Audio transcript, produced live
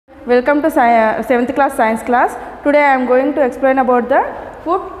welcome to 7th class science class. Today I am going to explain about the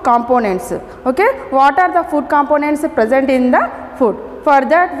food components. Okay, what are the food components present in the food? For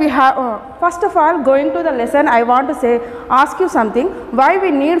that we have first of all, going to the lesson, I want to ask you something. Why we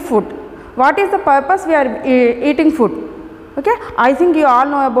need food? What is the purpose we are eating food? Okay, I think you all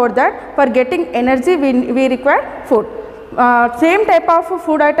know about that. For getting energy we require food. Same type of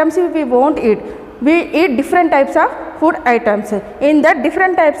food items we won't eat. We eat different types of food items. In that,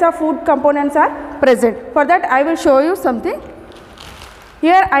 different types of food components are present. For that I will show you something.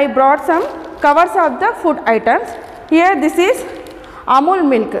 Here I brought some covers of the food items. Here this is Amul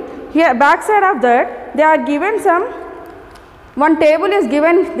milk. Here back side of that they are given some, one table is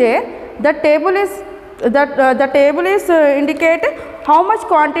given there. The table is indicate how much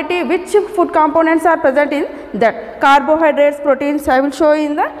quantity, which food components are present in that. Carbohydrates, proteins, I will show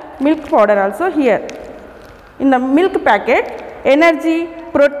you in the milk powder also. Here in the milk packet, energy,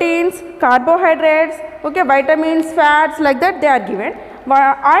 proteins, carbohydrates, okay, vitamins, fats, like that they are given.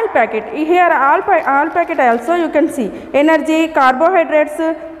 Oil packet, here oil packet also you can see energy, carbohydrates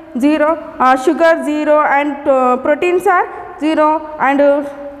 0, sugar 0, and proteins are 0, and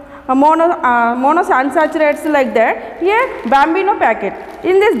monounsaturates, like that. Here Bambino packet,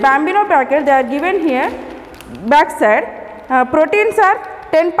 in this Bambino packet they are given here back side, proteins are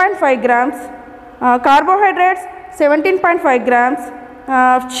 10.5 grams, carbohydrates 17.5 grams,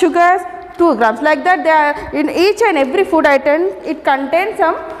 sugars 2 grams, like that. They are in each and every food item, it contains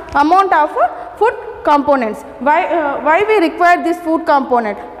some amount of food components. Why we require this food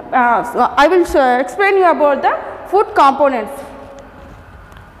component? So I will explain you about the food components.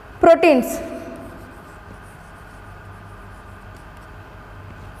 Proteins,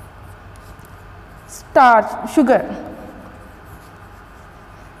 starch, sugar,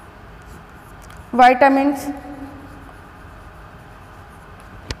 vitamins,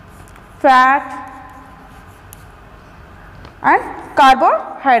 fat, and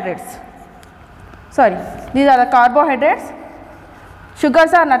carbohydrates. Sorry, these are the carbohydrates.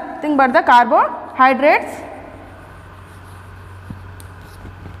 Sugars are nothing but the carbohydrates.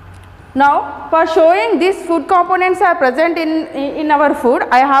 Now, for showing these food components are present in our food,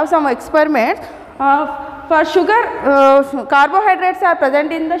 I have some experiments. For sugar, carbohydrates are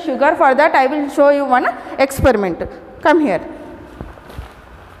present in the sugar. For that I will show you one experiment. Come here.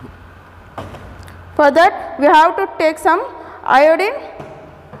 For that we have to take some iodine.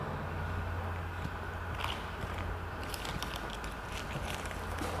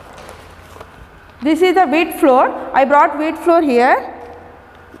 This is the wheat flour. I brought wheat flour here.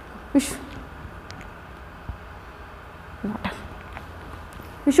 We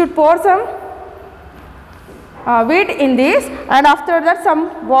should pour some wheat in this, and after that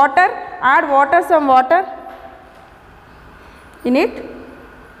some water, add water, some water in it,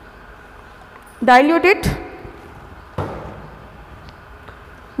 dilute it.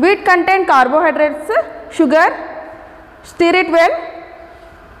 Wheat contain carbohydrates, sugar, stir it well.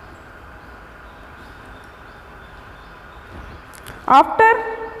 After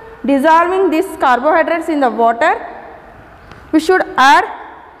dissolving these carbohydrates in the water, we should add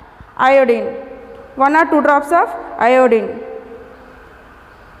iodine, 1 or 2 drops of iodine.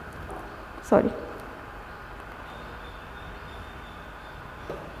 Sorry.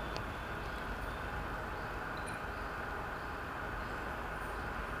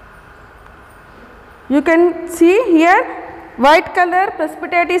 You can see here white color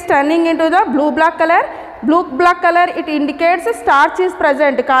precipitate is turning into the blue black color. Blue black color, it indicates starch is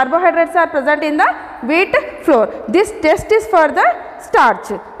present, carbohydrates are present in the wheat flour. This test is for the starch.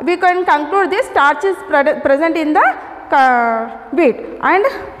 We can conclude this starch is present in the wheat, and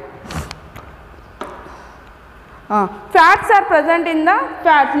fats are present in the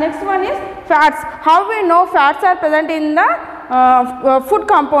fats. Next one is fats. How we know fats are present in the food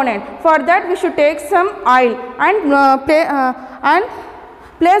component? For that we should take some oil and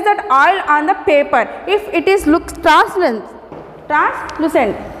place that oil on the paper. If it is looks translucent,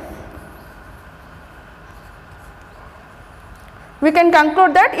 we can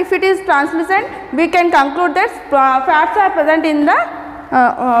conclude that. If it is translucent, we can conclude that fats are present in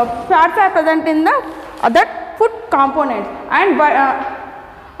the other food components. And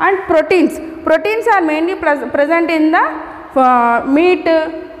proteins are mainly present in the meat,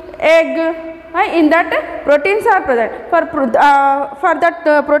 egg. In that proteins are present. For that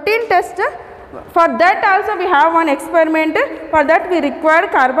protein test, for that also we have one experiment. For that we require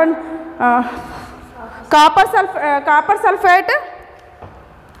copper sulfate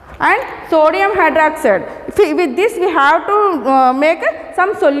and sodium hydroxide. With this we have to make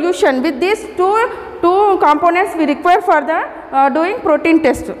some solution. With these two components we require for the doing protein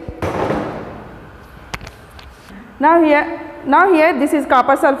test. Now here this is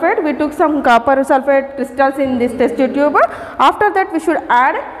copper sulfate. We took some copper sulfate crystals in this test tube. After that we should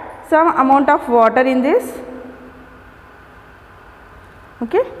add some amount of water in this.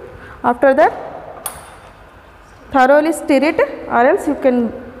 Okay. After that thoroughly stir it, or else you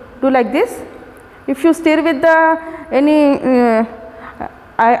can do like this. If you stir with the any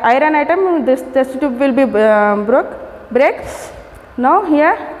iron item, this test tube will be break. Now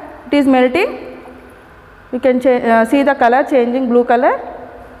here it is melting. You can see the color changing, blue color.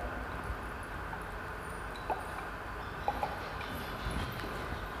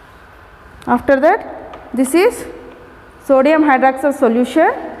 After that, this is sodium hydroxide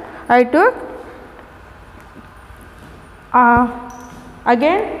solution. I took.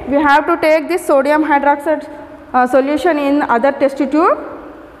 Again we have to take this sodium hydroxide solution in other test tube.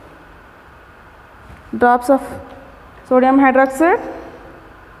 Drops of sodium hydroxide.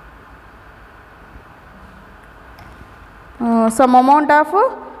 Some amount of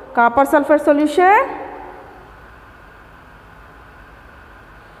copper sulfate solution.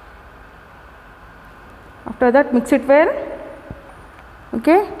 After that mix it well.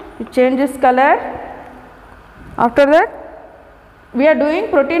 Okay, it changes color. After that we are doing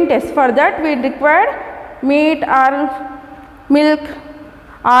protein test. For that we require meat or milk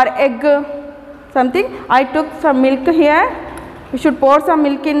or egg, something. I took some milk here. We should pour some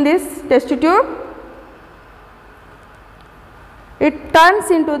milk in this test tube. It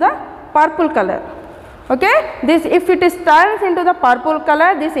turns into the purple color. Okay, this if it is turns into the purple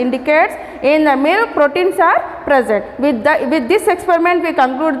color, this indicates in the milk proteins are present. With this experiment we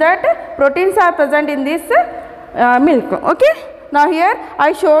conclude that proteins are present in this milk. Okay. Now here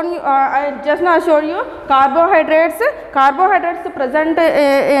I just now showed you carbohydrates. Carbohydrates present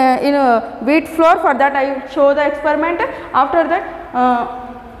in wheat flour. For that I show the experiment. After that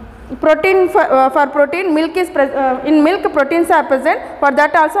protein for protein, milk is in milk proteins are present. For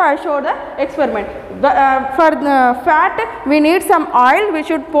that also I show the experiment. For fat we need some oil. We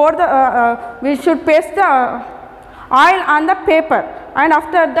should pour the we should paste the oil on the paper, and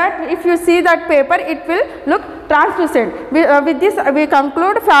after that if you see that paper it will look translucent. With this we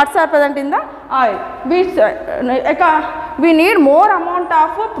conclude fats are present in the oil. We need more amount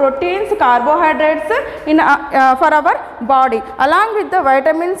of proteins, carbohydrates in for our body, along with the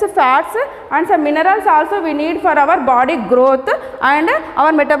vitamins, fats and some minerals also we need for our body growth and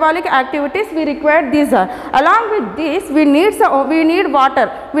our metabolic activities. We require these. Along with this we need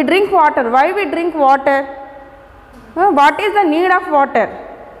water. We drink water. Why we drink water? What is the need of water?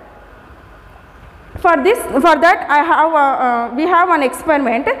 For that I have we have one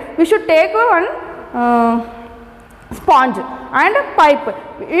experiment. We should take one sponge and pipe.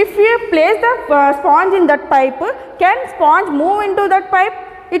 If you place the sponge in that pipe, can sponge move into that pipe?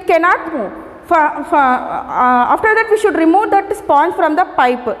 It cannot move. After that we should remove that sponge from the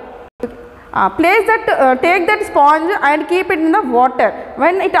pipe. Take that sponge and keep it in the water.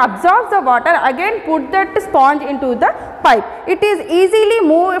 When it absorbs the water, again put that sponge into the pipe. It is easily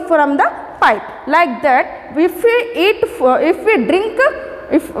moved from the pipe. Like that, while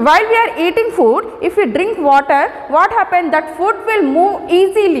we are eating food, if we drink water, what happens? That food will move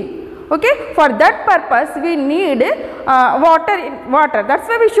easily. Okay, for that purpose we need water. That's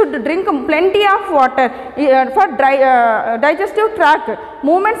why we should drink plenty of water for digestive tract,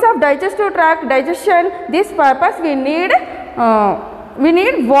 movements of digestive tract, digestion. This purpose we need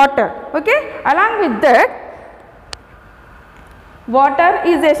water. Okay, along with that, water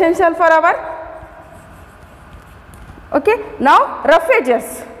is essential for our. Okay, now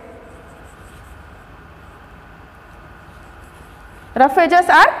roughages. Roughages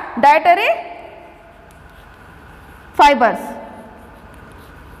are dietary fibers.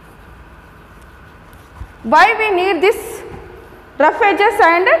 Why we need this roughages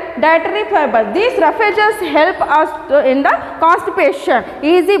and dietary fiber? These roughages help us in the constipation,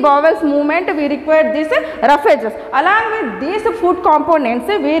 easy bowels movement. We require these roughages. Along with these food components,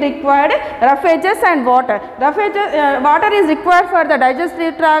 we required roughages and water. Water is required for the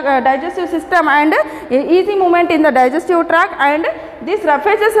digestive system and easy movement in the digestive tract, and these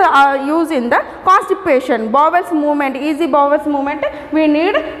roughages are used in the constipation, bowels movement, easy bowels movement. We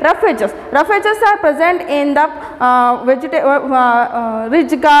need roughages. Roughages are present in the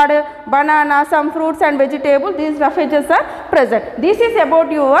ridge gourd, banana, some fruits and vegetables. These roughages are present. This is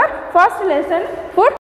about your first lesson, food